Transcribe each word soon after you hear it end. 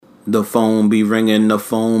The phone be ringing, the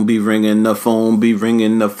phone be ringing, the phone be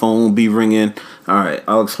ringing, the phone be ringing. Alright,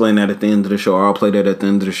 I'll explain that at the end of the show, or I'll play that at the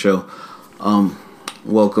end of the show.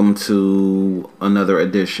 Welcome to another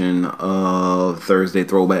edition of Thursday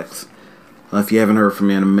Throwbacks. If you haven't heard from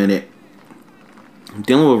me in a minute, I'm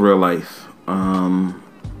dealing with real life. I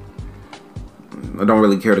don't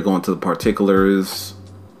really care to go into the particulars,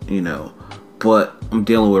 but I'm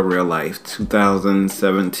dealing with real life.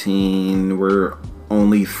 2017, we're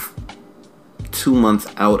only 2 months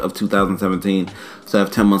out of 2017, so I have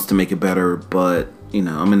 10 months to make it better, but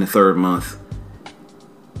I'm in the third month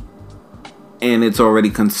and it's already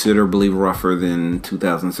considerably rougher than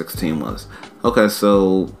 2016 was. Okay,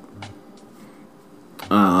 so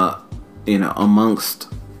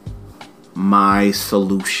amongst my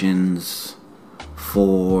solutions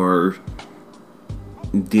for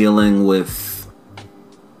dealing with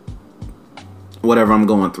whatever I'm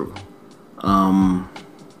going through,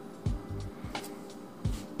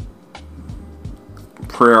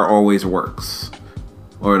 prayer always works,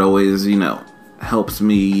 or it always, helps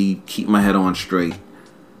me keep my head on straight.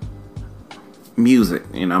 Music,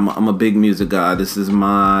 I'm a big music guy. This is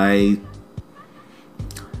my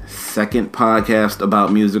second podcast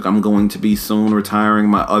about music. I'm going to be soon retiring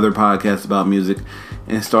my other podcast about music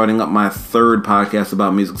and starting up my third podcast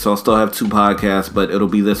about music. So I'll still have 2 podcasts, but it'll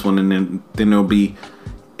be this one, and then there'll be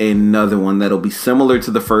another one that'll be similar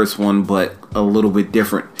to the first one, but a little bit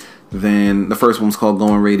different than the first one's called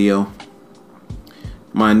Going Radio.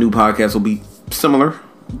 My new podcast will be similar,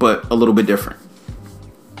 but a little bit different.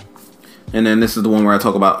 And then this is the one where I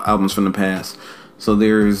talk about albums from the past. So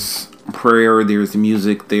there's prayer, there's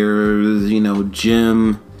music, there's,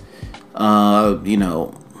 gym,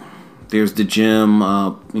 there's the gym,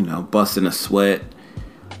 busting a sweat,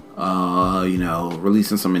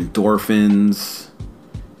 releasing some endorphins.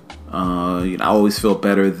 I always feel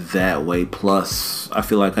better that way. Plus, I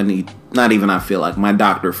feel like my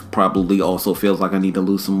doctor probably also feels like I need to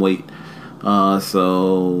lose some weight.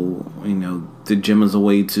 So the gym is a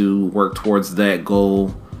way to work towards that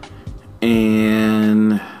goal.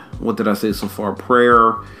 And what did I say so far?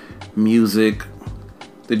 Prayer, music,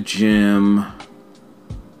 the gym.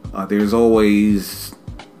 There's always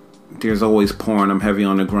porn. I'm heavy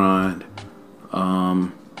on the grind.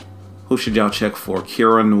 Who should y'all check for?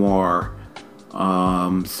 Kira Noir,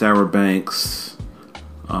 Sarah Banks.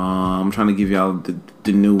 I'm trying to give y'all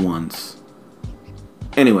the new ones.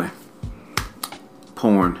 Anyway,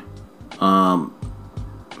 porn.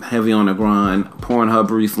 Heavy on the grind. Pornhub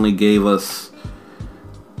recently gave us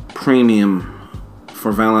premium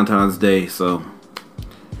for Valentine's Day, so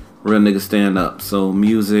real niggas stand up. So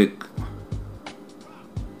music,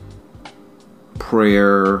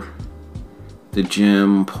 prayer, the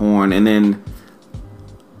gym, porn, and then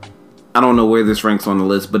I don't know where this ranks on the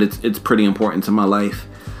list, but it's pretty important to my life.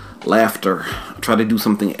 Laughter. I try to do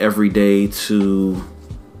something every day to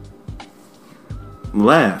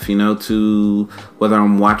laugh, to whether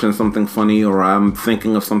I'm watching something funny or I'm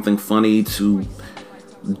thinking of something funny to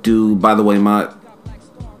do. By the way, my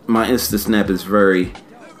Insta Snap is very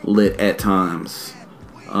lit at times.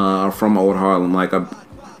 From Old Harlem, like I'll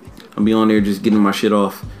be on there just getting my shit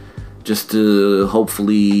off, just to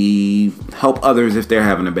hopefully help others if they're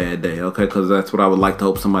having a bad day, okay? Because that's what I would like to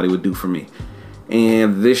hope somebody would do for me.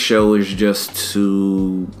 And this show is just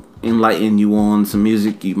to enlighten you on some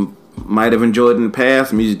music you might have enjoyed in the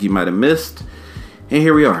past, music you might have missed. And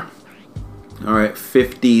here we are. All right,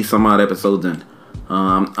 50 some odd episodes in.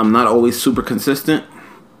 I'm not always super consistent,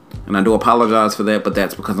 and I do apologize for that, but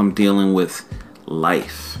that's because I'm dealing with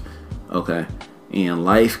life, okay? And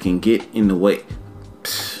life can get in the way.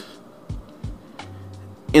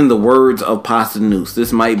 In the words of Posdnuos,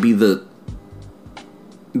 this might be the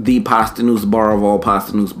Posdnuos bar of all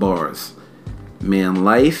Posdnuos bars. Man,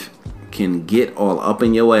 life can get all up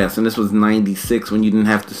in your ass. And this was 96 when you didn't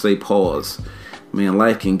have to say pause. Man,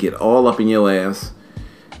 life can get all up in your ass.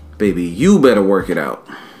 Baby, you better work it out.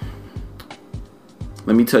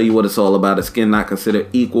 Let me tell you what it's all about. A skin not considered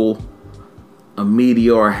equal. A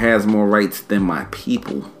meteor has more rights than my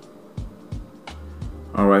people.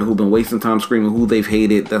 Alright, who've been wasting time screaming who they've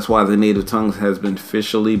hated. That's why the Native Tongues has been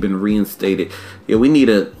officially been reinstated. Yeah, we need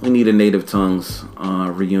a Native Tongues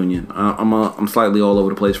reunion. I'm slightly all over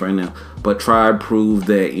the place right now, but Tribe proved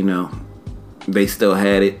that they still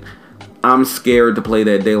had it. I'm scared to play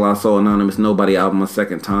that De La Soul Anonymous Nobody album a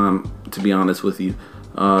second time, to be honest with you,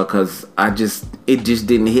 because it just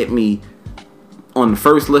didn't hit me on the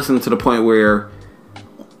first listen to the point where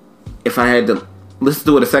if I had to listen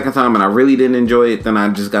to it a second time and I really didn't enjoy it, then I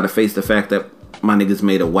just gotta face the fact that my niggas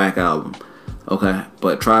made a whack album. Okay,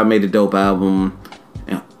 but Tribe made a dope album.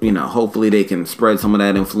 hopefully they can spread some of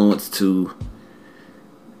that influence to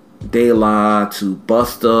De La, to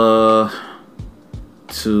Busta,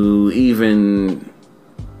 to even,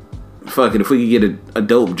 fuck it, if we could get a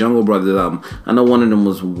dope Jungle Brothers album. I know one of them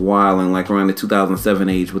was wilding, like around the 2007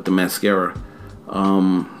 age with the mascara.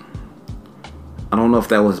 I don't know if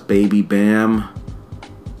that was Baby Bam.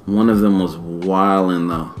 One of them was wilding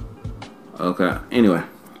though. Okay, anyway,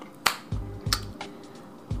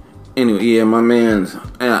 yeah, my man's,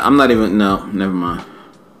 I'm not even, no, never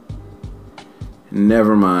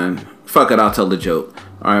mind. Fuck it, I'll tell the joke.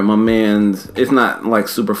 Alright, my man's, it's not like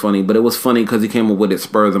super funny, but it was funny because he came up with it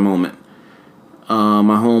spur of the moment.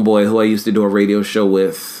 My homeboy, who I used to do a radio show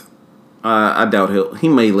with, I doubt he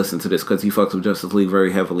may listen to this because he fucks with Justice League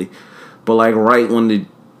very heavily. But like right when the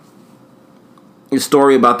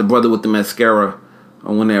story about the brother with the mascara,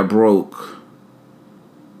 when that broke,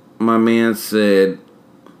 my man said,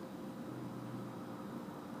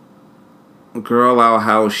 "Girl, I'll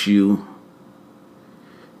house you.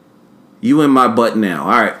 You in my butt now."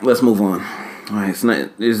 Alright, let's move on. Alright,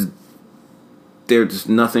 there's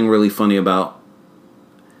nothing really funny about,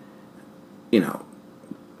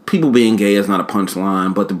 people being gay is not a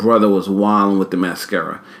punchline, but the brother was wilding with the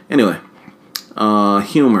mascara. Anyway,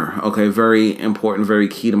 humor. Okay, very important, very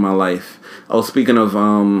key to my life. Oh, speaking of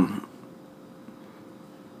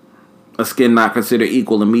a skin not considered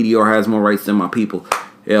equal, and Meteor has more rights than my people.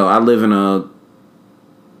 Yo, I live in a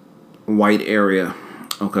white area,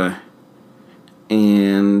 okay?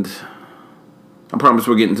 And I promise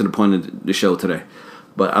we're getting to the point of the show today.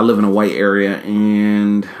 But I live in a white area,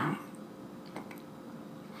 and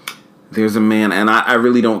there's a man, and I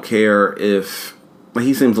really don't care if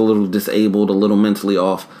he seems a little disabled, a little mentally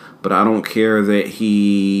off, but I don't care that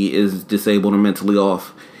he is disabled or mentally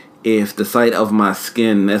off. If the sight of my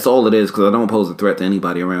skin, that's all it is, because I don't pose a threat to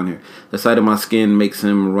anybody around here. The sight of my skin makes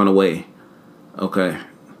him run away. Okay.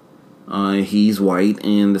 He's white,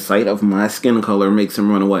 and the sight of my skin color makes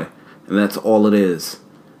him run away. And that's all it is.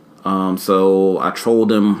 So I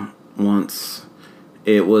trolled him once.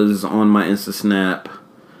 It was on my Insta Snap.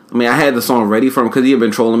 I mean, I had the song ready for him because he had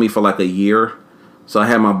been trolling me for like a year. So I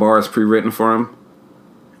had my bars pre-written for him.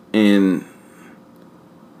 And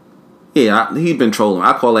yeah, he'd been trolling.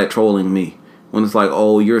 I call that trolling me. When it's like,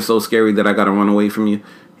 oh, you're so scary that I gotta run away from you.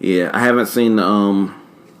 Yeah, I haven't seen the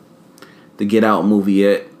Get Out movie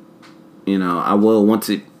yet. I will once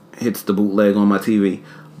it hits the bootleg on my TV.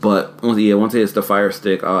 But once it hits the Fire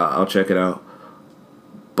Stick, I'll check it out.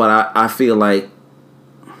 But I feel like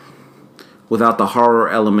without the horror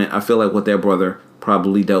element, I feel like what that brother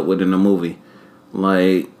probably dealt with in the movie.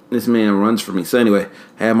 Like, this man runs for me. So anyway,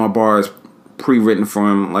 I had my bars pre-written for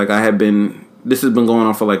him. Like, this has been going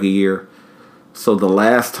on for like a year. So the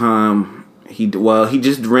last time he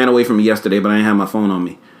just ran away from me yesterday, but I didn't have my phone on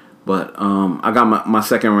me. But I got my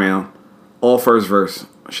second round, all first verse.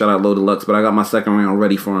 Shout out Low Deluxe, but I got my second round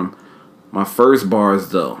ready for him. My first bars,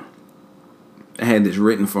 though, I had this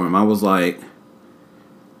written for him. I was like,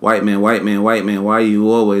 white man, why you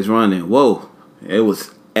always running? Whoa. It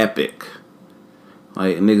was epic.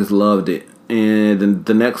 Like, niggas loved it. And then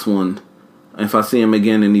the next one, if I see him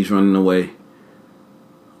again and he's running away,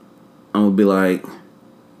 I'm going to be like,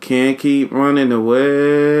 can't keep running away.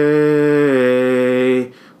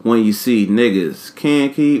 When you see niggas,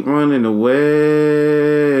 can't keep running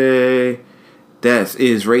away. That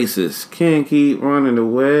is racist. Can't keep running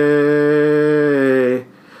away.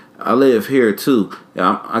 I live here too.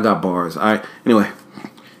 Yeah, I got bars. Alright, anyway,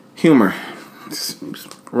 humor.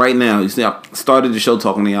 Right now, you see, I started the show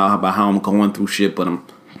talking to y'all about how I'm going through shit, but I'm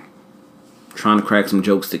trying to crack some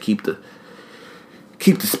jokes to keep the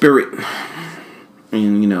spirit,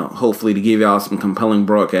 and hopefully to give y'all some compelling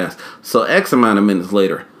broadcast. So X amount of minutes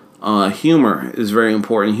later, humor is very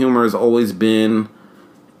important. Humor has always been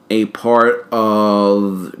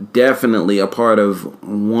definitely a part of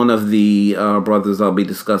one of the brothers I'll be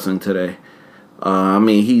discussing today.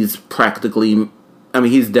 He's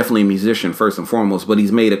definitely a musician first and foremost, but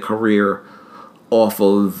he's made a career off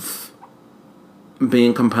of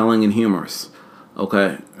being compelling and humorous.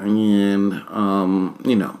 Okay, and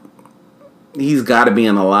he's got to be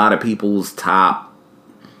in a lot of people's top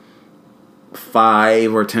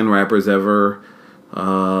 5 or 10 rappers ever.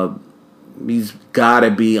 He's got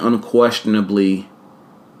to be unquestionably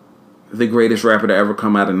the greatest rapper to ever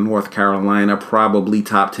come out of North Carolina, probably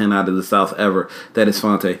top 10 out of the South ever. That is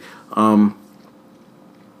Phonte.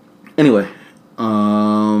 Anyway,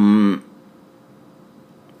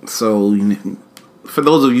 so for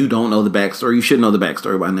those of you who don't know the backstory, you should know the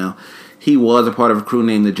backstory by now. he was a part of a crew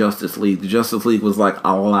named the Justice League. The Justice League was like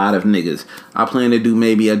a lot of niggas. I plan to do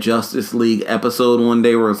maybe a Justice League episode one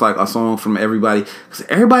day where it's like a song from everybody. Because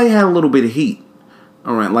everybody had a little bit of heat.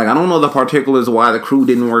 Alright, like I don't know the particulars why the crew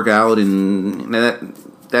didn't work out, and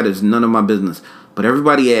that is none of my business. But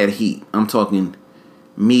everybody had heat. I'm talking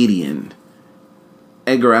Median,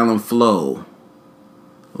 Edgar Allan Flo,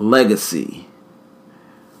 Legacy,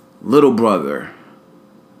 Little Brother,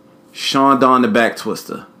 Sean Don the Back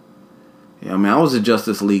Twister. Yeah, I mean, I was a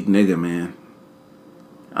Justice League nigga, man.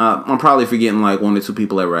 I'm probably forgetting like one or two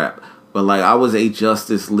people that rap, but like I was a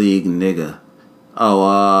Justice League nigga.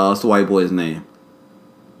 Oh, what's the white boy's name?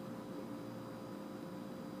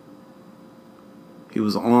 He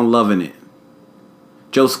was on Loving It.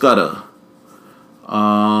 Joe Scudder.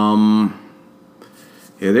 Yeah,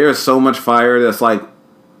 there's so much fire that's like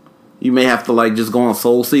you may have to like just go on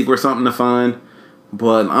SoulSeek or something to find.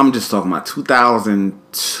 But I'm just talking about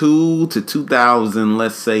 2002 to 2000,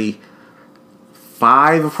 let's say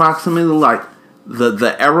 5 approximately, like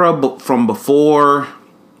the era from before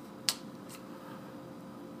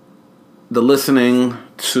the listening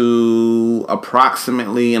to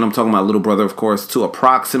approximately, and I'm talking about Little Brother, of course, to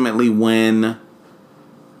approximately when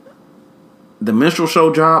the Minstrel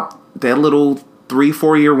Show dropped, that little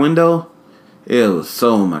 3-4 year window. It was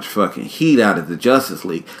so much fucking heat out of the Justice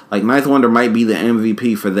League. Like, Ninth Wonder might be the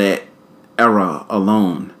MVP for that era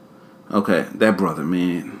alone. Okay, that brother,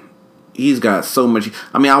 man. He's got so much.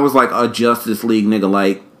 I mean, I was like a Justice League nigga,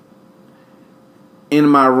 like, in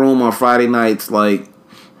my room on Friday nights, like,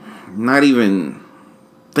 not even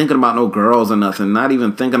thinking about no girls or nothing. Not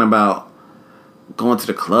even thinking about going to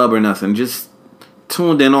the club or nothing. Just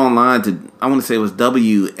tuned in online to, I want to say it was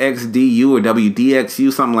WXDU or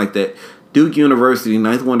WDXU, something like that. Duke University,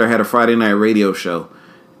 Ninth Wonder had a Friday night radio show.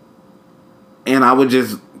 And I would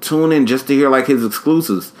just tune in just to hear like his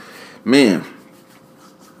exclusives. Man,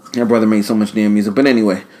 that brother made so much damn music. But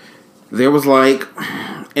anyway, there was like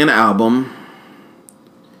an album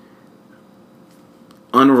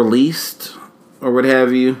unreleased or what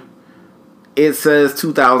have you. It says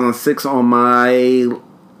 2006 on my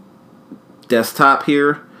desktop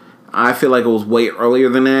here. I feel like it was way earlier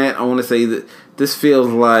than that. I want to say that this feels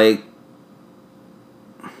like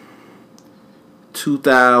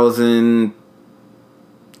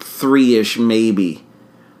 2003-ish maybe.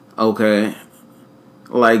 Okay.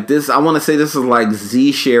 Like this, I want to say this is like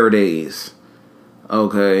Z-Share days.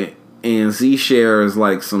 Okay. And Z-Share is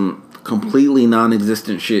like some completely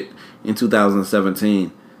non-existent shit in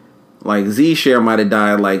 2017. Like Z-Share might have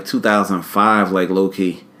died like 2005, like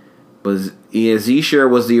low-key. But yeah, Z-Share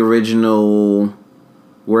was the original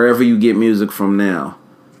wherever you get music from now.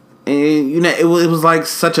 And, you know, it was like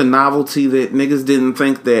such a novelty that niggas didn't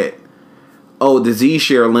think that, oh, the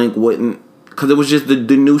Z-Share link wouldn't, because it was just the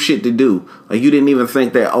new shit to do. Like, you didn't even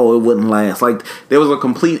think that, oh, it wouldn't last. Like, there was a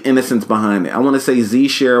complete innocence behind it. I want to say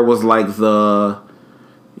Z-Share was like the,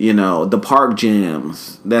 you know, the Park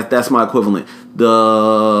Jams. That's my equivalent.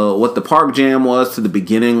 What the Park Jam was to the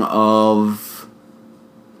beginning of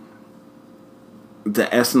the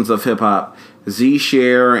essence of hip-hop.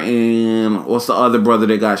 Z-Share and what's the other brother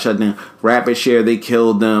that got shut down? Rapid Share, they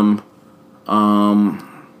killed them.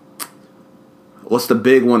 What's the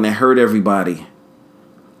big one that hurt everybody?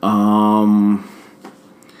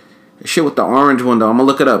 Shit with the orange one though. I'm gonna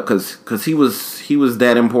look it up because he was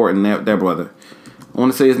that important, that brother. I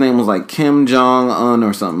want to say his name was like Kim Jong-un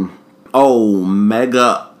or something. Oh,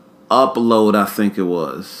 Mega Upload, I think it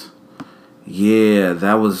was. Yeah,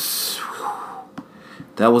 that was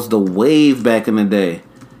the wave back in the day.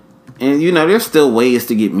 And, you know, there's still ways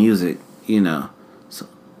to get music, you know, so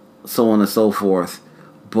on and so forth.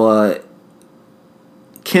 But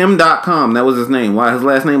Kim.com, that was his name. Why his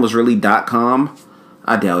last name was really .com?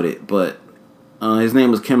 I doubt it. But his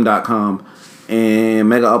name was Kim.com. And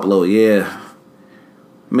Mega Upload, yeah.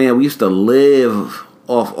 Man, we used to live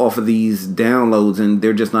off of these downloads, and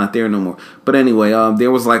they're just not there no more. But anyway,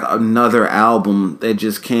 there was like another album that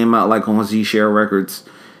just came out like on Z-Share Records.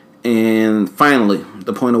 And finally,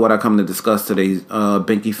 the point of what I come to discuss today,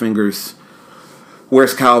 Binky Fingers,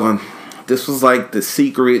 Where's Calvin? This was like the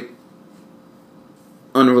secret,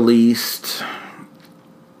 unreleased.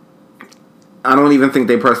 I don't even think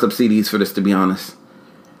they pressed up CDs for this, to be honest.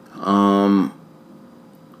 Yeah,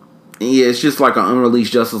 it's just like an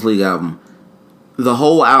unreleased Justice League album. The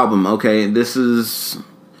whole album, okay, it's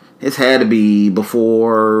had to be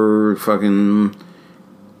before fucking,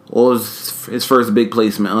 what was his first big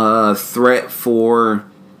placement? Threat for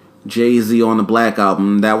Jay-Z on the Black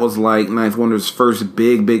Album. That was like Ninth Wonder's first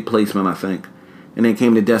big placement, I think. And then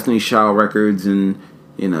came to Destiny's Child Records, and,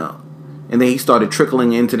 you know, and then he started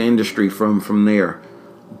trickling into the industry from there.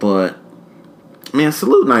 But man,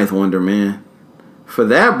 salute Ninth Wonder, man, for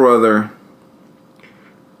that brother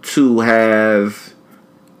to have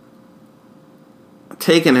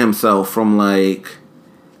taken himself from like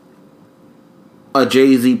a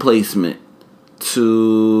Jay-Z placement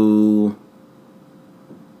to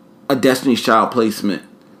a Destiny's Child placement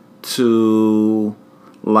to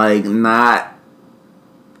like not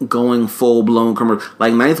going full blown commercial.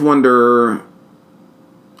 Like Ninth Wonder,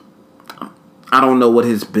 I don't know what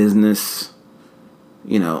his business,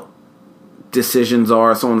 decisions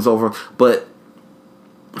are, so on and so forth. But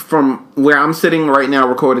from where I'm sitting right now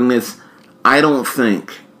recording this, I don't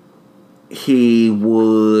think he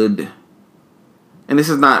would, and this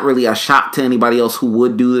is not really a shot to anybody else who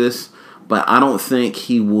would do this, but I don't think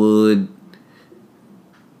he would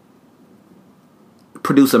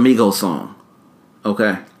produce a Migos song.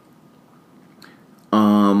 Okay?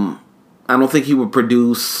 I don't think he would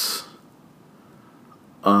produce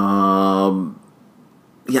I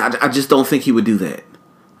just don't think he would do that.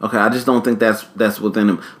 Okay, I just don't think that's within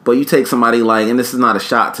him. But you take somebody like, and this is not a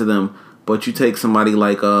shot to them, but you take somebody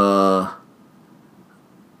like a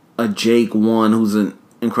Jake One, who's an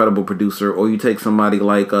incredible producer, or you take somebody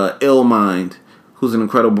like Illmind, who's an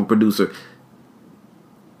incredible producer.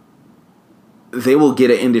 They will get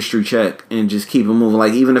an industry check and just keep it moving.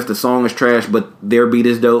 Like, even if the song is trash, but their beat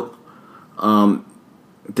is dope,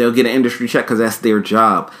 they'll get an industry check because that's their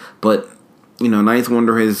job. But Ninth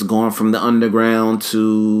Wonder has gone from the underground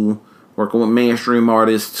to working with mainstream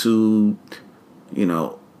artists to,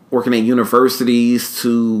 working at universities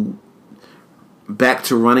to back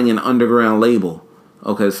to running an underground label.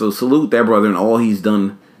 Okay, so salute that brother and all he's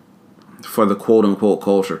done for the quote unquote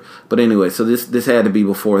culture. But anyway, so this had to be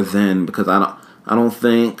before then, because I don't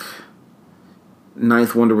think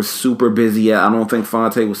Ninth Wonder was super busy yet. I don't think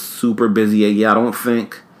Phonte was super busy yet. I don't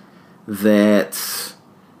think that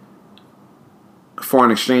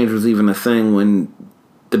Foreign Exchange was even a thing when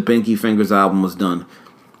the Binky Fingers album was done.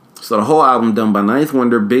 So the whole album done by Ninth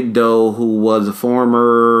Wonder, Big Doe, who was a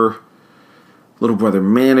former Little Brother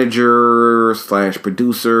manager /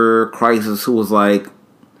 producer, Crisis, who was like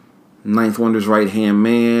Ninth Wonder's right hand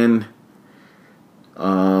man.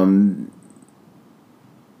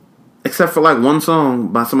 Except for like one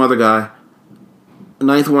song by some other guy,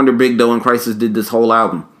 Ninth Wonder, Big Doe, and Crisis did this whole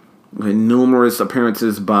album. Okay, numerous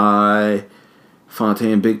appearances by Phonte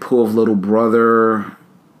and Big Pooh of Little Brother.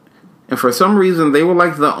 And for some reason, they were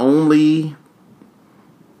like the only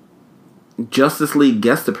Justice League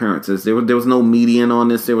guest appearances. There was no median on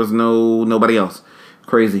this. There was nobody else.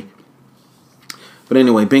 Crazy. But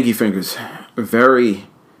anyway, Binky Fingers. Very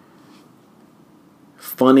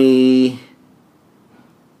funny,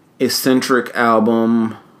 eccentric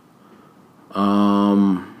album.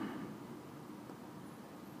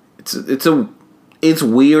 It's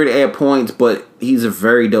weird at points, but he's a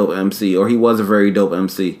very dope MC, or he was a very dope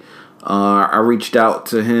MC. I reached out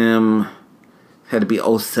to him, had to be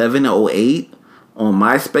 07, 08 on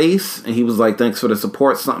MySpace, and he was like, thanks for the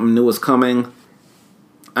support, something new is coming.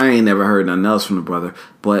 I ain't never heard nothing else from the brother,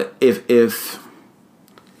 but if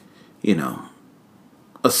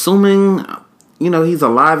assuming, he's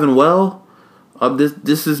alive and well,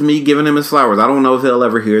 this is me giving him his flowers. I don't know if he'll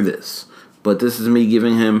ever hear this, but this is me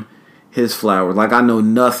giving him his flowers. Like, I know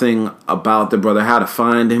nothing about the brother, how to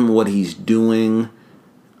find him, what he's doing.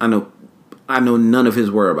 I know none of his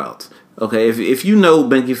whereabouts. Okay, if you know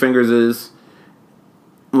Binky Fingers is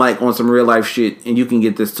like on some real life shit and you can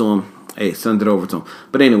get this to him, hey, send it over to him.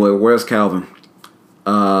 But anyway, Where's Calvin?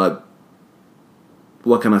 What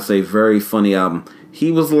can I say? Very funny album.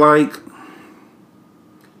 He was like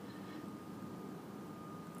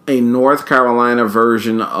a North Carolina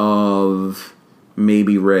version of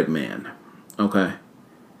maybe Redman. Okay.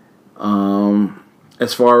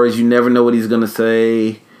 As far as you never know what he's gonna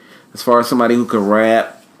say, as far as somebody who could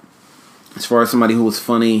rap, as far as somebody who was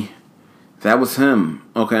funny, that was him.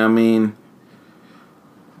 Okay, I mean,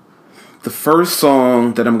 the first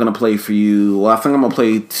song that I'm gonna play for you, well, I think I'm gonna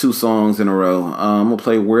play two songs in a row. I'm gonna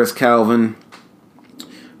play Where's Calvin,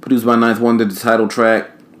 produced by Ninth Wonder, the title track.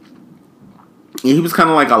 And he was kind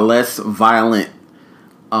of like a less violent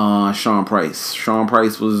Sean Price. Sean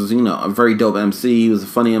Price was, a very dope MC. He was a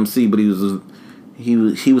funny MC, but he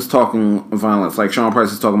was talking violence. Like Sean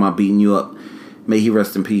Price was talking about beating you up. May he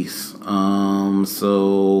rest in peace.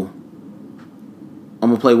 So I'm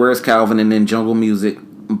gonna play Where's Calvin and then Jungle Music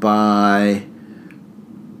by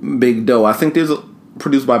Big Doe. I think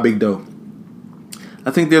produced by Big Doe.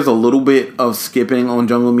 I think there's a little bit of skipping on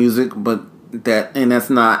Jungle Music, but that's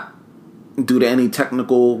not due to any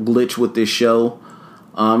technical glitch with this show.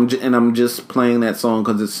 And I'm just playing that song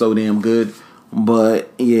because it's so damn good.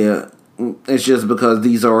 But yeah, it's just because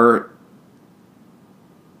these are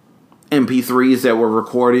MP3s that were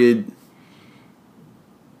recorded,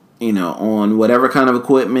 on whatever kind of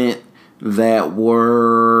equipment that's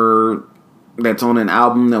on an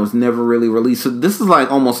album that was never really released. So this is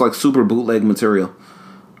like almost like super bootleg material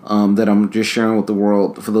that I'm just sharing with the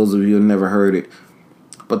world for those of you who never heard it.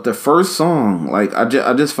 But the first song, like I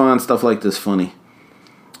just find stuff like this funny.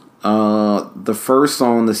 The first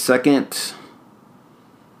song, the second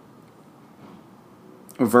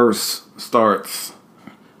verse starts,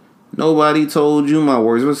 "Nobody told you my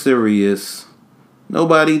words were serious.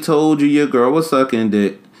 Nobody told you your girl was sucking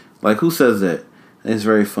dick." Like, who says that? It's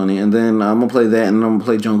very funny. And then I'm going to play that and I'm going to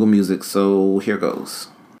play jungle music. So here goes.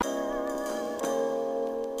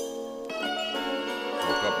 Woke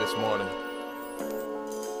up this morning.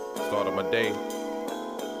 Started my day.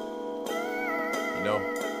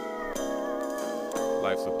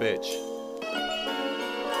 Life's a bitch.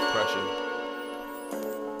 Pressure.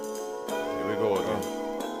 Here we go again.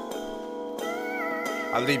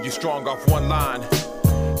 I leave you strong off one line.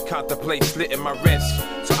 Contemplate slitting my wrist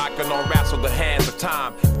so I can unwrestle the hands of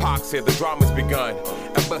time. Pac said the drama's begun.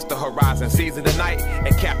 And bust the horizon, season the night,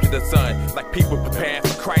 and capture the sun. Like people preparing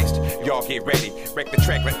for Christ, y'all get ready. Wreck the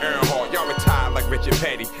track like Earnhardt, y'all retired like Richard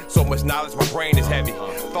Petty. So much knowledge, my brain is heavy.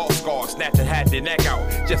 Thought scar, snatching, had your neck out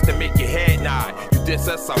just to make your head nod. You diss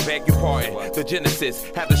us, I beg your pardon. The Genesis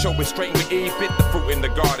had the show restrained with Eve, bit the fruit in the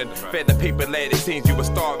garden. Fed the paper lead, it seems you were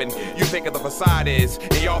starving. You think of the facade is,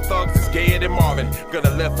 and y'all thugs is gayer than Marvin.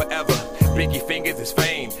 Gonna live forever. Biggie fingers is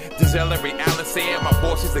fame. Dizel and Ray Allen saying my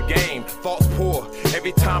voice is a game. Thoughts poor.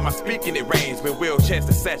 Every time I speak and it rains. With Will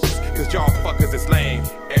Chester sessions. Cause y'all fuckers is lame.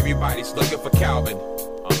 Everybody's looking for Calvin.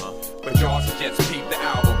 But y'all should just peep the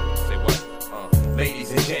album. Say what?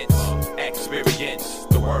 Ladies and gents. Experience.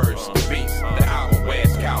 The words. The beats. The album.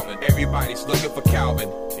 Where's Calvin? Everybody's looking for Calvin.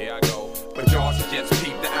 Here I go. But y'all should just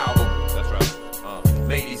peep the album. That's right.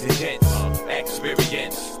 Ladies and gents.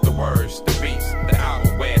 Experience. The words. The beats. The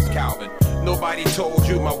album. Where's Calvin? Nobody told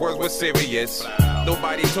you my words were serious.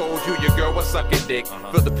 Nobody told you your girl was sucking dick.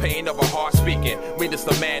 Feel the pain of a heart speaking. We just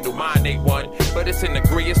a man who mind ain't one, but it's in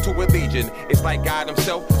agreeance to a legion. It's like God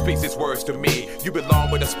himself speaks his words to me. You belong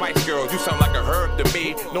with a Spice Girl, you sound like a herb to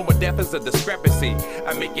me. No more death is a discrepancy.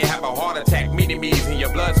 I make you have a heart attack, mini-me's in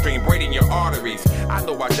your bloodstream, braiding your arteries. I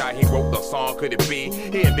know why Jai, he wrote the song, could it be?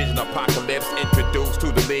 He envisioned apocalypse, introduced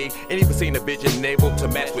to the league. And even seen a vision able to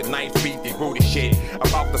match with 9th Street, the rooted shit.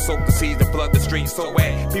 About to soak the seas and flood the streets so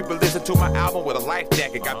wet. People listen to my album with a life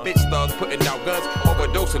jacket. Got bitch thugs putting out guns,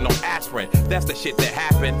 overdosing on aspirin. That's the shit that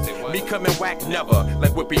happened. Me coming whack never,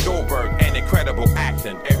 like Whoopi Goldberg and incredible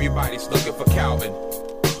acting. Everybody's looking for Calvin.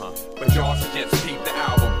 But y'all should just peep the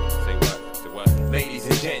album. Say what? Say what? Ladies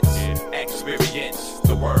and gents, experience.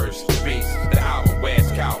 The words, the beats, the album. Where's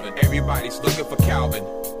Calvin? Everybody's looking for Calvin.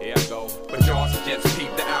 Here I go. But y'all should just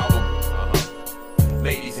peep the album.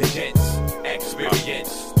 Ladies and gents,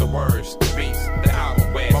 experience. The words, the beats, the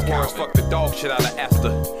album. Where's Calvin? My words fuck the dog shit out of Esther.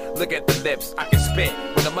 Look at the lips, I can spit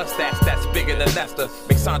with a mustache that's bigger than Lester.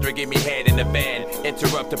 Sandra gave me head in the van,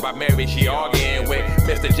 interrupted by Mary, she arguing with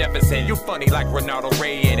Mr. Jefferson. You funny like Ronaldo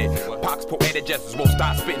Ray in it. Pac's poetic justice won't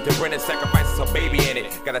stop spitting to Brennan sacrifices a baby in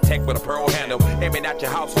it. Got a tech with a pearl handle, aiming at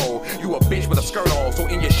your household. You a bitch with a skirt on, so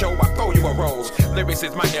in your show I throw you a rose. Lyrics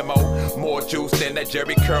is my MO, more juice than that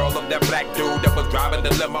Jerry curl of that black dude that was driving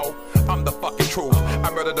the limo. I'm the fucking truth.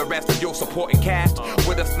 I murdered the rest of your supporting cast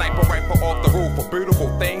with a sniper rifle off the roof. A beautiful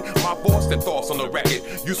thing, my voice and thoughts on the record.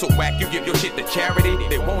 You so whack, you give your shit to charity,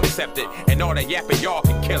 they won't accept it. And all that yapping, y'all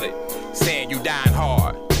can kill it. Saying you dying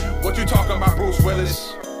hard. What you talking about, Bruce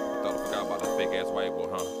Willis? Thought I forgot about that fake ass white boy,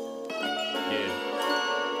 huh? Yeah.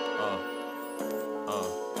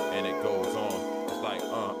 And it goes on. It's like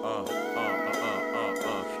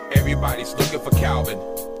Everybody's looking for Calvin.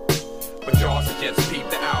 But y'all should just peep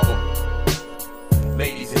the album.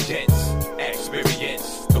 Ladies and gents,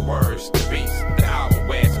 experience. The words, the beats, the album.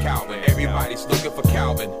 Where's Calvin? Everybody's looking for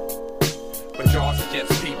Calvin. But y'all should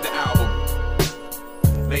just peep the album.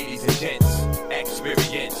 Ladies and gents,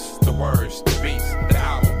 experience. The words, the beats, the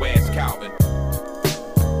album. Where's Calvin?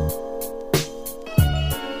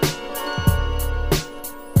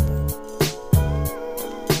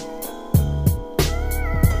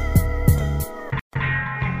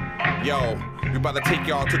 Yo, we about to take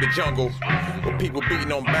y'all to the jungle with people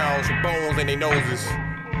beating on barrels with bones in their noses.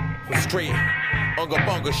 Straight unga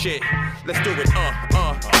bunga shit. Let's do it,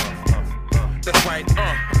 That's right,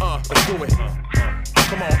 let's do it.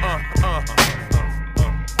 Come on,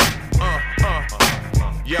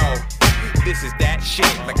 Yo, this is that shit.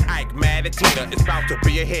 Like Ike, Mad and Tina, it's about to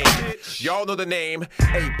be a hit. Y'all know the name,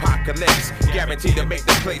 Apocalypse. Guaranteed to make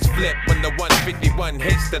the place flip when the 151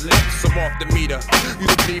 hits the lips. I'm off the meter. You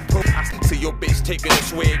don't need proof. I see your bitch taking a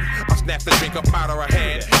swig. I'll snap the drink up out of her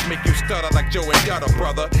hand. Make you stutter like Joe and Dutta,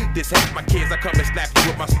 brother. This half my kids, I come and slap you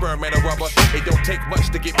with my sperm and a rubber. It don't take much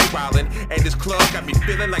to get me wildin'. And this club got me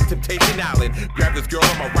feeling like Temptation Island. Grab this girl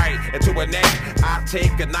on my right and to her neck, I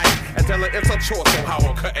take a knife and tell her it's a choice on how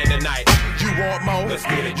I'm cutting the night. You want more? Let's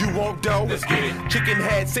get it. You want dough? Let's get it. Chicken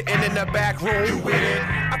head sitting in the back room. You with it?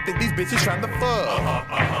 I think these bitches trying to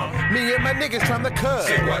fuck. Me and my niggas trying to cut.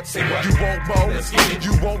 Say what? Say what? You want more? Let's get it.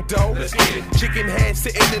 You want dough? Let's get it. Chicken head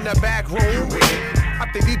sitting in the back room. You with it? I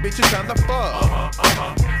think these bitches trying to fuck.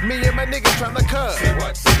 Me and my niggas trying to cut. Say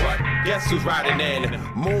what? Say what? Guess who's riding in?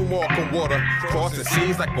 Moonwalk on water, crossing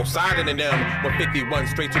seas like Poseidon in them. When 51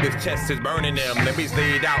 straight to his chest is burning them. Let me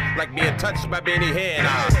laid out like being touched by Benny Hinn.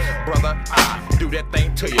 Brother, I do that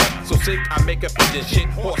thing to ya. So sick, I make a pigeon shit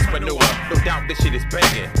horse manure. No doubt this shit is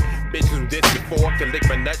banging. Bitches who did before can lick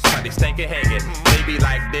my nuts while they stankin' hanging. They be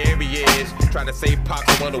like, there he is. Try to save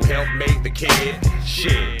Pops, the one who helped make the kid.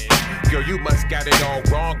 Shit. Girl, you must got it all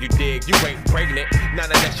wrong, you dig. You ain't pregnant,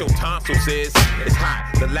 none unless your tonsils is. It's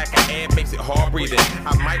hot, the lack of air makes it hard breathing.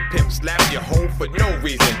 I might pimp slap your home for no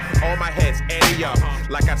reason. All my heads ante up.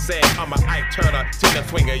 Like I said, I'm a Ike Turner, Tina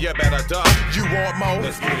Swinger, you better duck. You want more?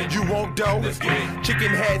 Let's get it. You want dough? Let's get it.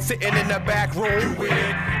 Chicken head sitting in the back room. You with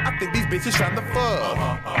it? I think these bitches trying to fuck.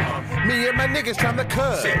 Me and my niggas trying to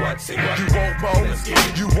cut. Say what? Say what? You want more? Let's get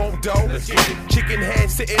it. You want dough? Let's get it. Chicken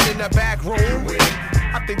head sitting in the back room. You with it?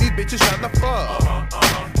 I think these bitches trying to fuck.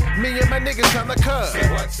 Me and my niggas trying to cut.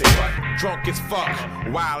 Say what? Say what? Drunk as fuck,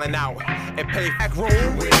 wildin' out, and pay back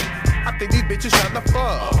room. With it? I think these bitches trying to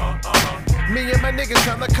fuck. Me and my niggas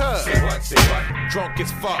trying to cut. Say what? Say what? Drunk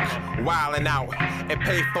as fuck, wildin' out, and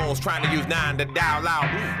pay phones trying to use 9 to dial out.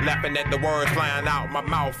 Laughing at the words flying out my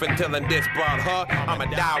mouth and telling this brought her, I'ma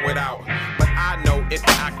die without. But I know it's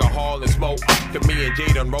the alcohol and smoke. Cause me and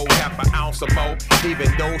Jay done roll half an ounce or more.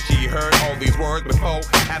 Even though she heard all these words before.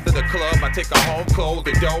 After the club, I take her home, close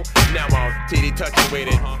the door. Now I'm titty touching with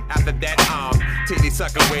it. After that, I'm titty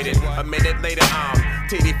sucking with it. A minute later, I'm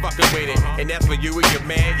titty fucking with it. And that's for you and your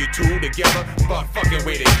man, you two together, fucking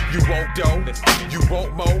with it. You want dough? You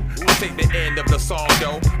want more? This ain't the end of the song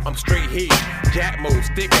though. I'm straight heat. Jack moves,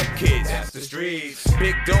 stick up kids. That's the streets.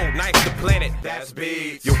 Big dough, nice to planet. That's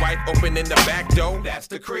big. Your wife opening the back door. That's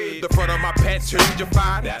the crib. The front of my pants,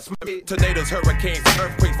 humidified. That's my tornadoes, hurricanes,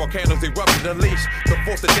 earthquakes, volcanoes, eruptions, unleashed. The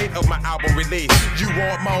 4th date of my album release. You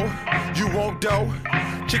want more? You want dough?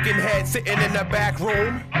 Chicken head sitting in the back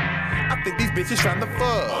room. I think these bitches trying to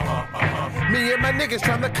fuck. Me and my niggas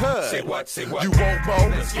trying to cut. Say what? Say what? You want more?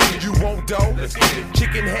 Let's get it. You want dough? Let's get it.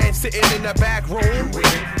 Chicken head sitting in the back room. With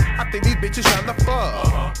it? I think these bitches trying to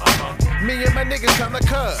fuck. Me and my niggas trying to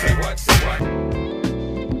cut. Say what? Say what?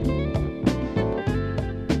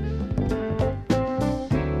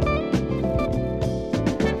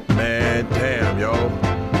 Man, damn, yo.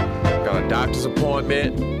 Got a doctor's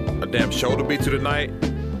appointment, a damn show to be to tonight.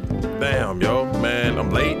 Damn, yo, man, I'm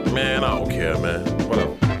late, man, I don't care, man.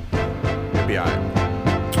 Whatever. It'll be alright.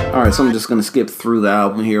 Alright, so I'm just gonna skip through the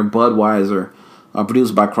album here. Budweiser,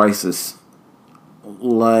 produced by Crisis.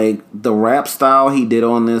 Like, the rap style he did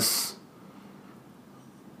on this,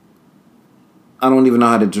 I don't even know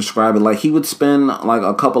how to describe it. Like, he would spend like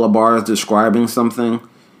a couple of bars describing something,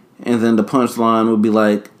 and then the punchline would be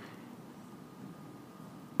like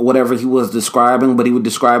whatever he was describing, but he would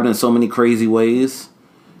describe it in so many crazy ways.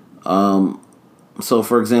 So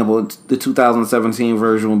for example, the 2017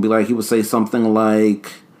 version would be like, he would say something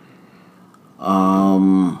like,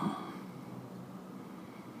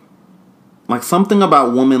 something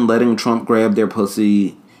about women letting Trump grab their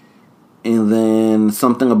pussy, and then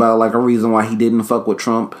something about like a reason why he didn't fuck with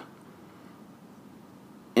Trump,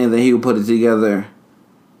 and then he would put it together,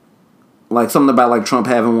 like something about like Trump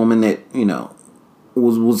having women that, you know,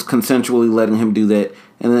 was consensually letting him do that,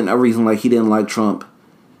 and then a reason like he didn't like Trump.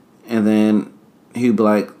 And then he'd be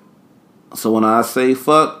like, so when I say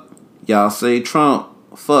fuck, y'all say Trump.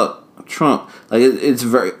 Fuck, Trump. Like, it's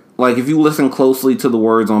very, like, if you listen closely to the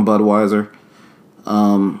words on Budweiser,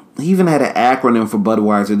 he even had an acronym for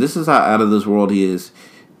Budweiser. This is how out of this world he is.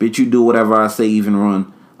 Bitch, you do whatever I say, even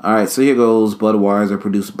run. Alright, so here goes Budweiser,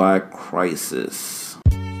 produced by Crisis.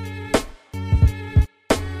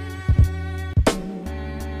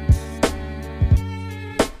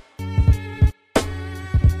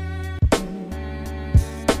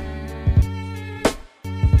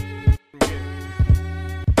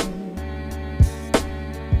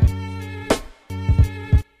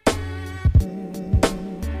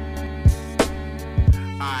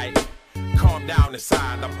 down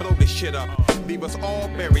inside. I blow this shit up, leave us all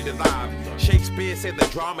buried alive. Shakespeare said the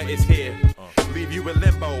drama is here. Leave you in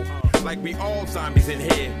limbo, like we all zombies in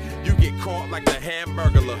here. You get caught like the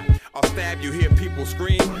Hamburglar. I'll stab you, hear people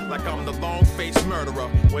scream like I'm the long-faced murderer.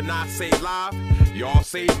 When I say live, y'all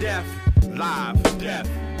say death. Live, death,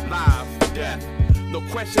 live, death. No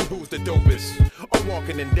question who's the dopest. I'm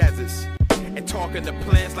walking in deserts and talking to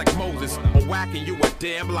plants like Moses. I'm whacking you a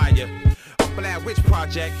damn liar. A Blair Witch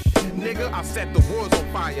Project. Nigga, I set the woods on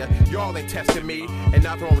fire. Y'all ain't testing me. And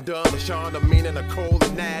after I'm done, LaShawn, Amina, Nicole,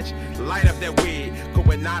 and Nash, light up that weed. Cause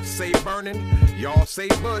when I say burning, y'all say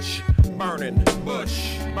bush. Burning,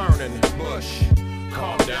 bush, burning, bush.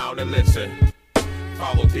 Calm down and listen.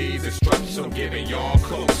 Follow these instructions I'm giving y'all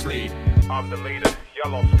closely. I'm the leader,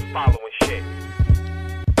 y'all on some following shit.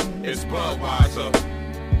 It's Budweiser.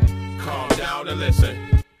 Calm down and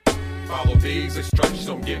listen. Follow these instructions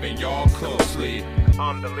I'm giving y'all closely.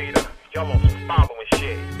 I'm the leader, y'all on some following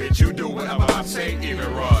shit. Bitch, you do whatever I say,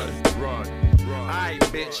 even run. Aight,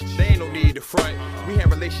 bitch, they ain't no need to front. We had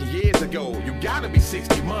relations years ago, you gotta be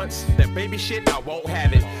 60 months. That baby shit, I won't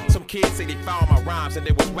have it. Some kids say they found my rhymes and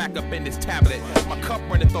they was whack up in this tablet. My cup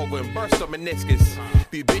runneth over and burst a meniscus.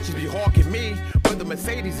 These bitches be hawking me, but the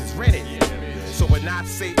Mercedes is rented. So when I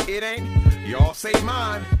say it ain't, y'all say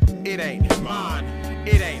mine. It ain't mine,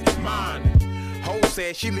 it ain't mine. Ho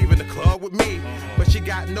said she leaving the club with me, but she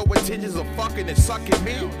got no intentions of fucking and sucking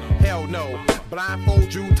me. Hell no.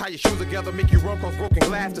 Blindfold you, tie your shoes together, make you run across broken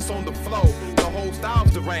glass that's on the floor. The whole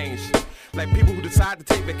style's deranged. Like people who decide to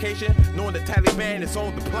take vacation, knowing the Taliban is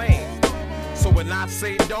on the plane. So when I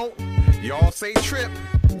say don't, y'all say trip.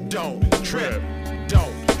 Don't trip,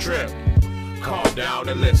 don't trip. Calm down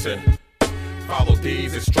and listen. Follow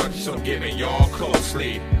these instructions I'm giving y'all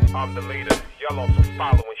closely. I'm the leader, y'all on some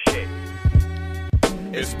following shit.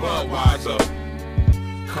 It's Budweiser.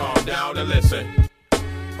 Calm down and listen.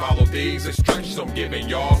 Follow these instructions I'm giving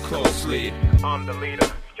y'all closely. I'm the leader,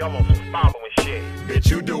 y'all on some following shit. Bitch,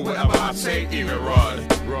 you do whatever I say, even run.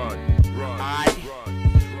 Aight,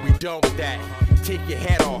 we done with that. Take your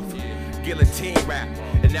head off. Guillotine rap.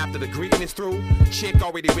 And after the greeting is through, chick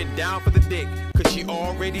already went down for the dick, cause she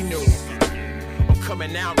already knew. I'm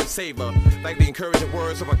coming out to save her, like the encouraging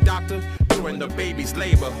words of a doctor during the baby's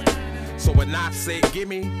labor. So when I say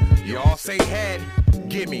gimme, y'all say head.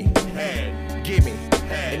 Gimme, head, gimme,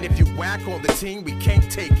 head. And if you whack on the team, we can't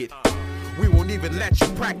take it. We won't even let you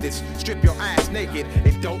practice. Strip your ass naked.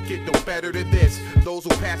 It don't get no better than this. Those who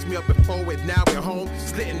passed me up before it now at home,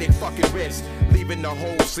 slitting their fucking wrists, leaving the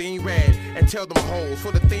whole scene red. And tell them hoes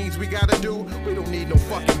for the things we gotta do, we don't need no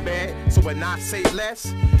fucking bed. So when I say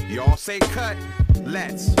less, y'all say cut.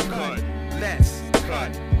 Let's cut, let's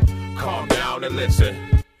cut. Calm down and listen.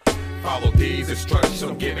 Follow these instructions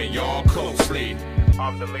I'm giving y'all closely.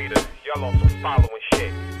 I'm the leader, y'all on some following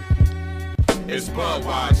shit. It's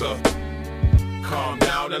Budweiser. Calm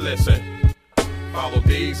down and listen. Follow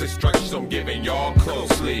these instructions I'm giving y'all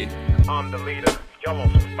closely. I'm the leader, y'all on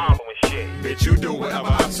some following shit. Bitch, you do whatever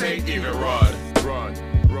I say, even run.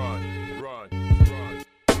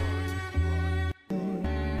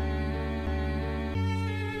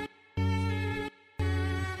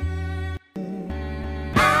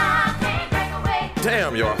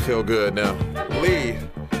 Damn, y'all, I feel good now. Leave.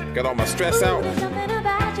 Got all my stress out.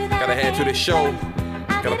 Gotta head to this show.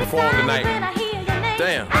 Gotta perform tonight.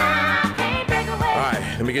 Damn. Alright,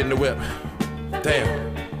 let me get in the whip.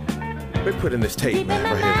 Damn. They put in this tape, man,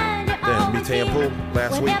 right here. Damn, me and Pooh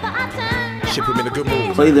last week. Shit put me in a good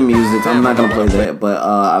mood. Play the music. I'm not gonna play that, but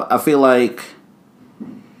I feel like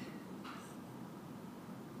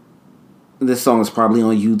this song is probably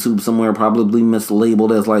on YouTube somewhere, probably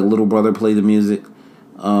mislabeled as like Little Brother Play the Music.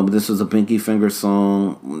 But this was a Pinky Finger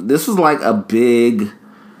song. This was like a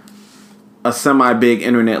semi-big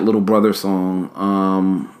internet Little Brother song.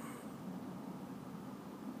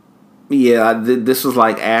 This was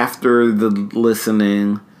like after the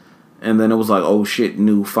listening, and then it was like, oh shit,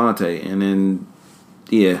 new Phonte, and then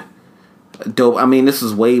yeah, dope. I mean, this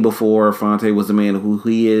is way before Phonte was the man who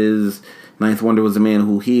he is. Ninth Wonder was the man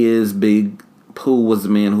who he is. Big Pooh was the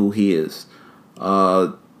man who he is.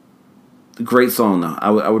 Great song though. I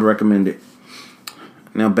would recommend it.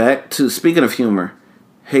 Now back to, speaking of humor,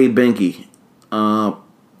 Hey Binky,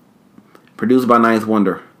 produced by Ninth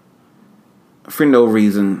Wonder. For no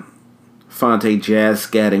reason, Phonte jazz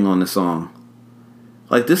scatting on the song.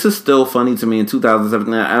 Like, this is still funny to me in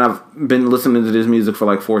 2007, and I've been listening to this music for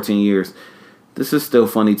like 14 years. This is still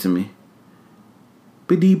funny to me.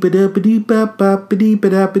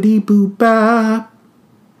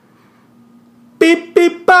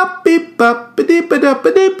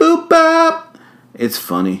 It's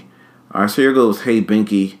funny. Alright, so here goes Hey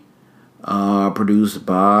Binky, produced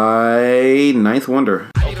by Ninth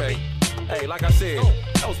Wonder. Okay, hey, like I said,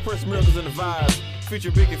 that was Prince Miracles in the Vibes,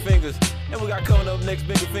 feature Binky Fingers, and we got coming up next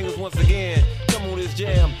Binky Fingers once again. Come on this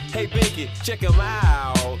jam, Hey Binky, check him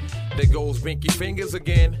out. There goes Binky Fingers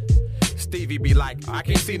again. Stevie be like, I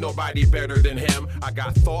can't see nobody better than him. I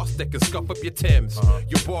got thoughts that can scuff up your Timbs.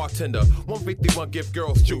 Your bartender, 151 give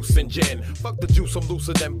girls juice and gin. Fuck the juice, I'm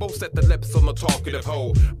looser than both at the lips on the talkative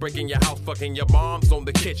hoe. Breaking your house, fucking your moms on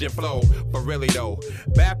the kitchen floor. But really though,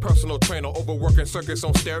 bad personal trainer, overworking circuits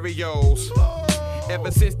on stereos.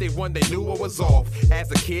 Ever since day one, they knew I was off.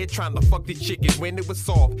 As a kid, trying to fuck these chickens when it was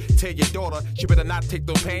soft. Tell your daughter, she better not take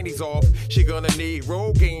those panties off. She gonna need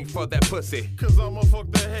Rogaine for that pussy. Cause I'ma fuck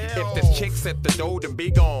the hell. If this chick's at the door, then be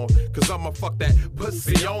gone. Cause I'ma fuck that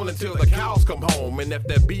pussy on until the cows come home. And if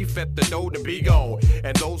that beef at the door, then be gone.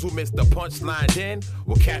 And those who missed the punchline then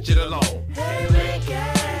will catch it alone. Hey, Ricky.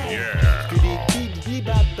 Yeah. Yeah.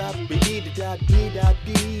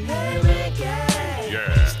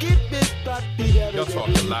 Y'all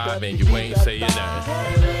talking live and you ain't saying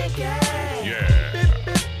nothing. Yeah.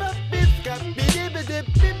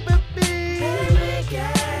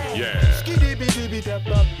 Yeah.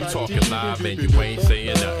 You talking live and you ain't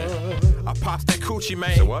saying nothing. I pops that coochie,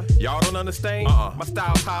 man. Say what? Y'all don't understand? My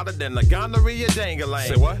style's hotter than the gonorrhea dangalang.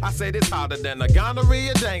 Say what? I said it's hotter than the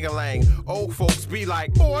gonorrhea dangalang. Old folks be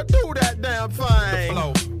like, boy, do that damn thing. The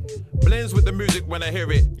flow blends with the music when I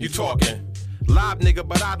hear it. You talking live, nigga,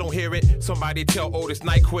 but I don't hear it. Somebody tell Otis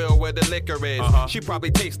NyQuil where the liquor is. She probably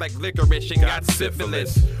tastes like licorice and got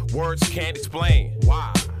syphilis. Words can't explain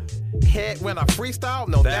why. Head when I freestyle,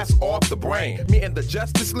 no, that's off the brain. Me and the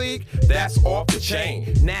Justice League, that's off the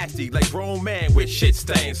chain. Nasty like grown man with shit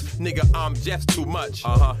stains. Nigga, I'm just too much.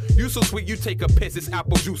 You so sweet, you take a piss, it's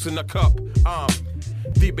apple juice in a cup.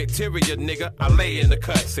 The bacteria, nigga, I lay in the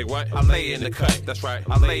cut. Say what? I lay in the cut. That's right,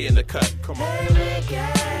 I lay in the cut. Come on.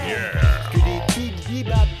 Yeah. Yeah.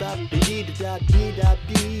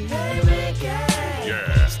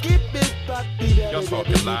 Y'all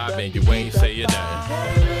talking live and you ain't saying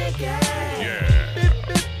nothing. Yeah.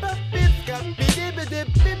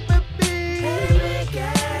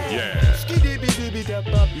 Yeah.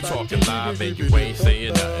 You talking live and you ain't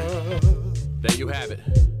saying nothing. There you have it.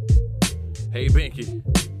 Hey Binky,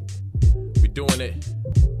 we doing it.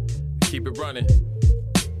 Keep it running.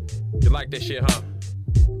 You like that shit, huh?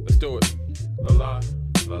 Let's do it. La la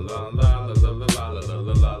la la la la la la la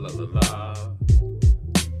la la la la.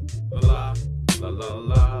 La la la la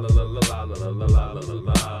la la la la la la la la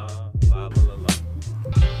la.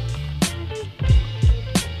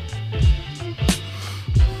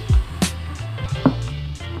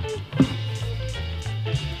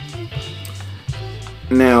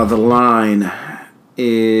 Now the line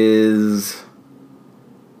is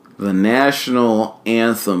the national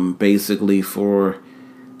anthem basically for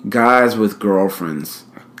guys with girlfriends.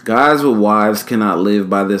 Guys with wives cannot live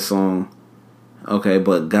by this song. Okay,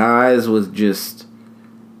 but guys with just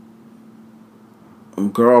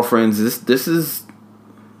girlfriends, this is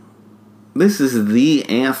the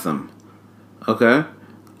anthem. Okay?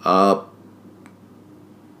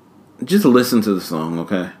 Just listen to the song,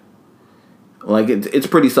 okay? Like it's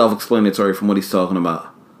pretty self-explanatory from what he's talking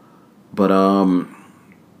about. But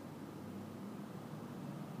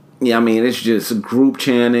yeah, I mean, it's just group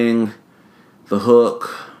chanting, the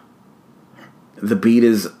hook, the beat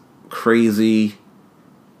is crazy,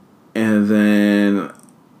 and then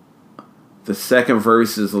the second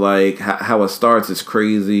verse is like how it starts is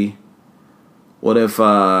crazy. What if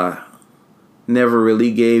I never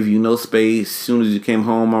really gave you no space? Soon as you came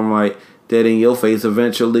home, I'm like dead in your face.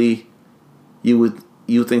 Eventually,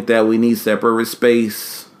 you think that we need separate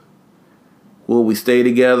space? Will we stay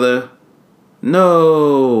together?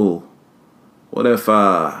 No. What if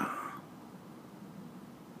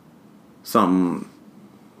something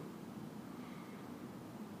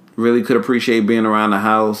really could appreciate being around the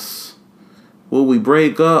house? Will we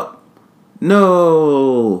break up?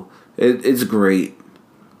 No. It's great.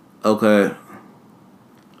 Okay.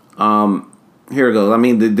 Here it goes. I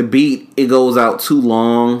mean, the beat, it goes out too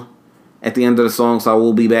long at the end of the song, so I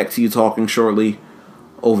will be back to you talking shortly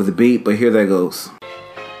over the beat, but here that goes.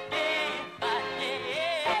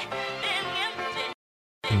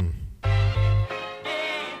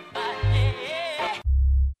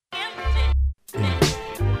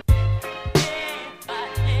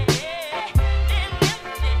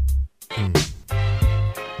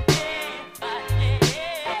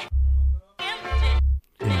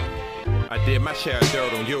 I did my share of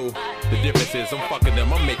dirt on you. The difference is I'm fucking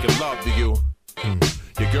them, I'm making love to you.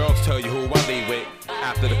 Your girls tell you who I leave with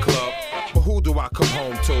after the club, but who do I come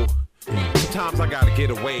home to? Sometimes I gotta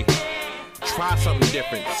get away. Try something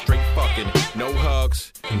different, straight fucking. No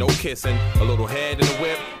hugs, no kissing, a little head in the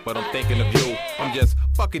whip, but I'm thinking of you. I'm just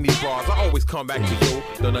fucking these bras, I always come back to you.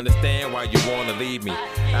 Don't understand why you wanna leave me.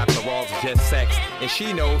 After all, it's just sex, and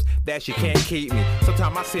she knows that she can't keep me.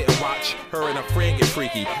 Sometimes I sit and watch her and her friend get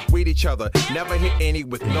freaky with each other. Never hit any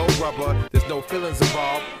with no rubber, there's no feelings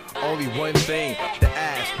involved. Only one thing to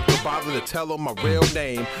ask, don't bother to tell them my real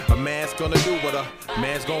name. A man's gonna do what a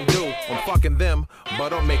man's gonna do. I'm fucking them,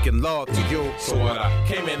 but I'm making love to you. So what, I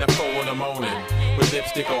came in at 4 in the morning with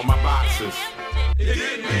lipstick on my boxes. It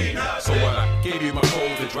didn't mean nothing. So what, I gave you my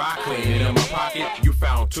clothes to dry clean, and in my pocket you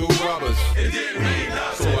found 2 rubbers. It didn't mean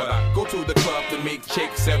nothing. So what, I go to the club to meet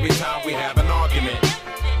chicks every time we have an argument.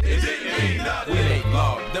 It didn't mean nothing. We make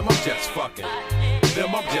love, them I'm just fucking.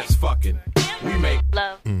 Them I'm just fucking. We make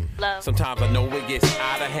love, love. Sometimes I know it gets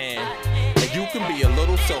out of hand, and you can be a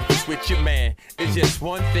little selfish with your man. It's just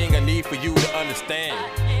one thing I need for you to understand.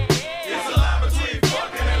 It's a line between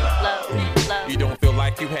fucking and love. Love. You don't feel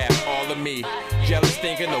like you have all of me. Jealous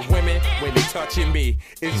thinking of women when they touching me.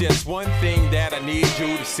 It's just one thing that I need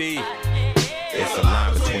you to see. It's a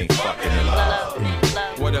line between fucking and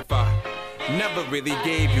love. What if I never really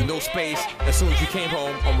gave you no space? As soon as you came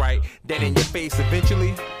home, I'm right dead in your face.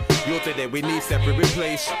 Eventually you'll think that we need separate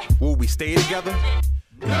place. Will we stay together?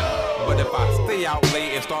 No. But if I stay out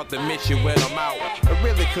late and start to miss you when I'm out, I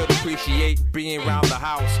really could appreciate being around the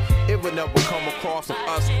house. It would never come across of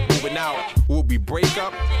us moving out. Will we break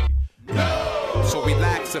up? No. So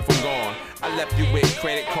relax if I'm gone. I left you with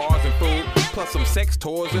credit cards and food, plus some sex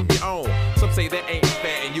toys of your own. Some say that ain't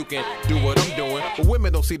fair and you can do what I'm doing, but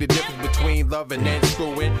women don't see the difference between loving and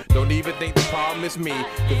screwing. Don't even think the problem is me,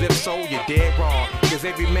 cause if so, you're dead wrong. Cause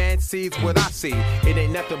every man sees what I see. It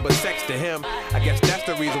ain't nothing but sex to him. I guess that's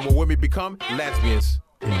the reason why women become lesbians.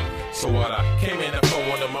 So what, I came in at 4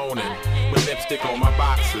 in the morning with lipstick on my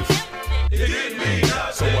boxes. It didn't mean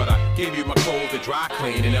nothing. So what, I gave you my clothes to dry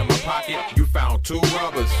clean, and in my pocket you found 2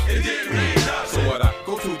 rubbers. It didn't mean nothing. So what, I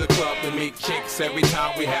go to the club to meet chicks every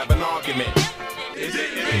time we have an argument. It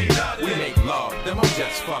didn't mean nothing. We make love, them I'm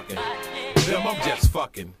just fucking. Them I'm just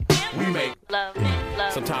fucking. We make love,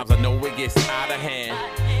 love. Sometimes I know it gets out of hand,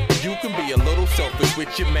 and you can be a little selfish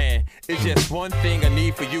with your man. It's just one thing I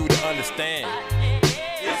need for you to understand.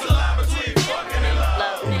 It's a line between fucking and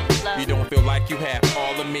love. Love. You don't feel like you have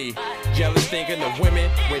all of me. Jealous thinking of women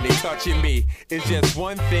when they touching me. It's just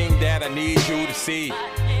one thing that I need you to see.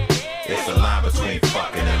 It's a line between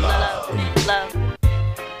fucking and love. Love.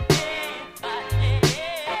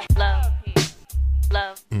 Love.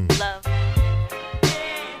 Love. Love.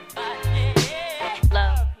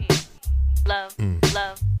 Love. Love. Love. Love.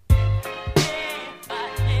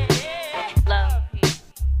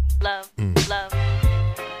 Love. Love.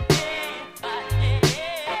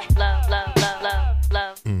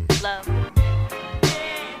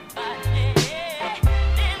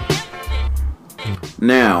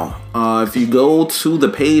 Now, if you go to the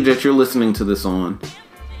page that you're listening to this on,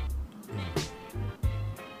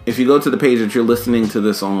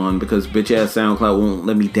 because bitch ass SoundCloud won't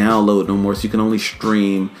let me download no more, so you can only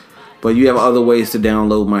stream, but you have other ways to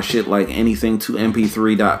download my shit, like anything to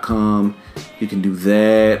mp3.com. You can do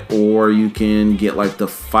that, or you can get like the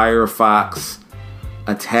Firefox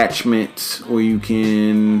attachment, or you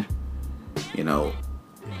can,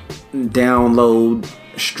 download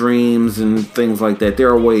streams and things like that. There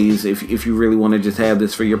are ways if you really want to just have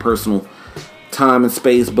this for your personal time and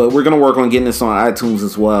space, but we're going to work on getting this on iTunes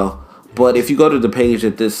as well. But if you go to the page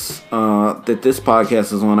that this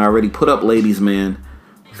podcast is on, I already put up Ladies Man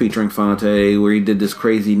featuring Fonte, where he did this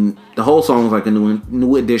crazy, the whole song was like a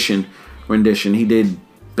new edition rendition. He did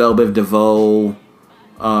Belle Biv DeVoe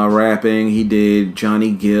rapping, he did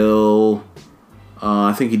Johnny Gill,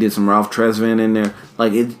 I think he did some Ralph Tresvant in there.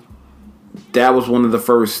 That was one of the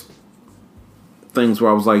first things where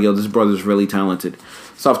I was like, yo, this brother's really talented.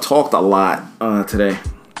 So I've talked a lot today.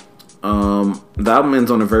 The album ends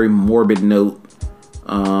on a very morbid note.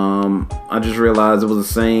 I just realized it was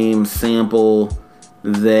the same sample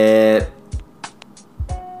that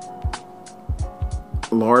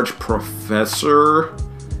Large Professor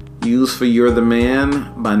used for You're the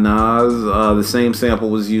Man by Nas. The same sample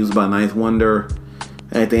was used by Ninth Wonder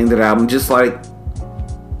at the end of the album. Just like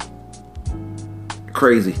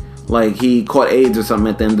crazy. Like he caught AIDS or something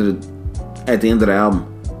at the end of the album.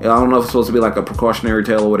 I don't know if it's supposed to be like a precautionary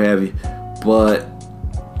tale or what have you, but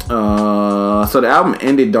so the album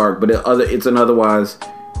ended dark, but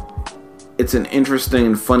it's an interesting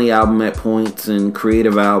and funny album at points, and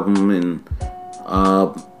creative album, and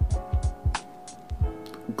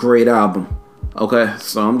great album. Okay,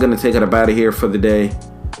 so I'm gonna take it up out of here for the day.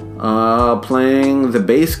 playing the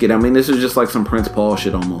bass kit. I mean, this is just like some Prince Paul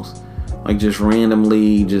shit almost. Like just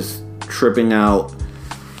randomly just tripping out,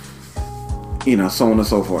 you know, so on and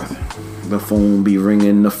so forth. The phone be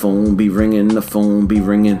ringing, the phone be ringing, the phone be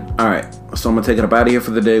ringing. Alright, so I'm gonna take it up out of here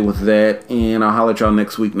for the day with that, and I'll holler at y'all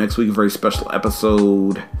next week. Next week, a very special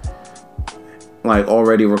episode. Like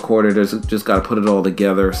already recorded, just gotta put it all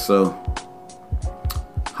together. So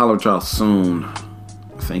holler at y'all soon.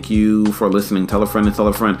 Thank you for listening. Tell a friend and tell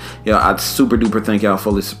a friend. Yeah, I'd super duper thank y'all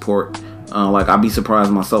for the support. Like I'd be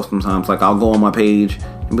surprised myself sometimes. Like I'll go on my page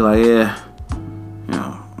and be like, yeah, you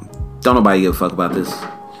know, don't nobody give a fuck about this.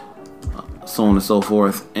 So on and so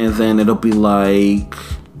forth. And then it'll be like,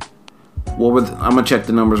 I'm gonna check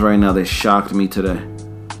the numbers right now. They shocked me today.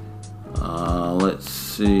 Let's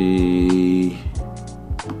see.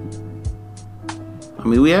 I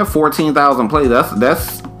mean, we have 14,000 plays.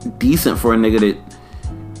 That's decent for a nigga that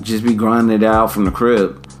just be grinding it out from the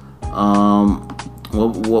crib.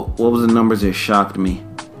 What was the numbers that shocked me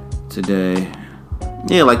today?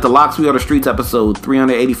 Yeah, like the Locks We Are the Streets episode,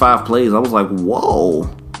 385 plays. I was like, whoa.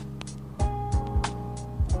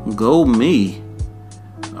 Go me.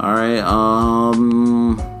 Alright,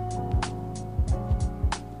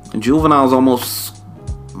 Juvenile's almost,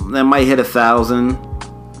 that might hit 1,000.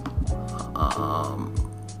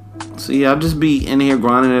 So yeah, I'll just be in here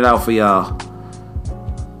grinding it out for y'all.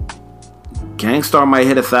 Gangstar might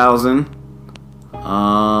hit 1,000. Like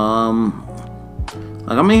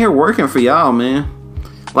I'm in here working for y'all, man.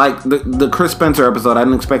 Like the Chris Spencer episode, I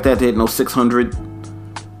didn't expect that to hit no 600.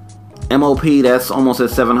 MOP, that's almost at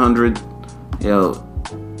 700. Yo,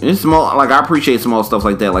 it's small. Like I appreciate small stuff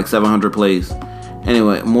like that, like 700 plays.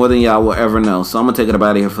 Anyway, more than y'all will ever know. So I'm gonna take it up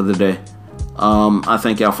out of here for the day. I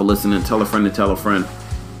thank y'all for listening. Tell a friend to tell a friend.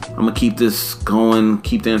 I'm gonna keep this going,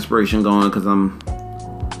 keep the inspiration going, because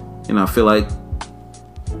I feel like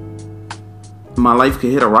my life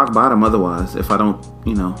could hit a rock bottom otherwise if I don't,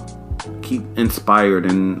 keep inspired,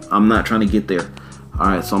 and I'm not trying to get there.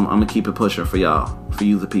 Alright, so I'm gonna keep it pushing for y'all, for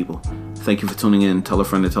you the people. Thank you for tuning in. Tell a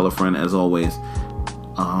friend to tell a friend, as always.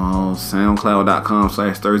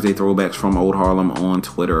 SoundCloud.com/Thursday Throwbacks from Old Harlem on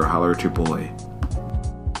Twitter. Holler at your boy.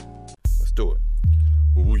 Let's do it.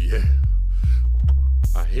 Ooh, yeah.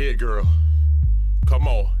 I hear, girl. Come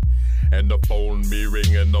on. And the phone be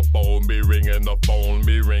ringing, the phone be ringing, the phone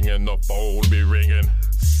be ringing, the phone be ringing.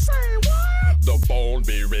 Say what? The phone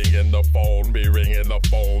be ringing, the phone be ringing, the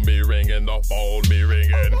phone be ringing, the phone be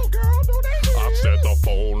ringing. Oh, girl, do they hear? I said the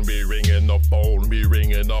phone be ringing, the phone be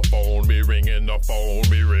ringing, the phone be ringing, the phone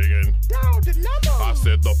be ringing. Down the number. I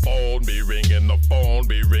said the phone be ringing, the phone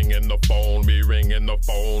be ringing, the phone be ringing, the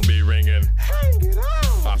phone be ringing. Hang it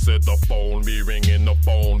out. I said the phone be ringing, the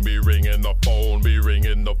phone be ringing, the phone be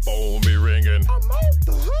ringing, the phone be ringing. I'm off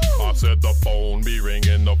the hook. I said the phone be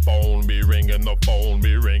ringing, the phone be ringing, the phone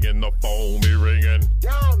be ringing, the phone be ringing.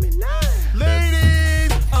 Down me now.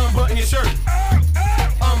 Ladies, unbutton your shirt.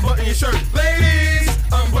 Unbutton your shirt. Ladies,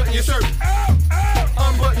 unbutton your shirt.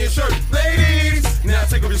 Unbutton your shirt. Ladies, now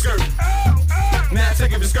take off your skirt.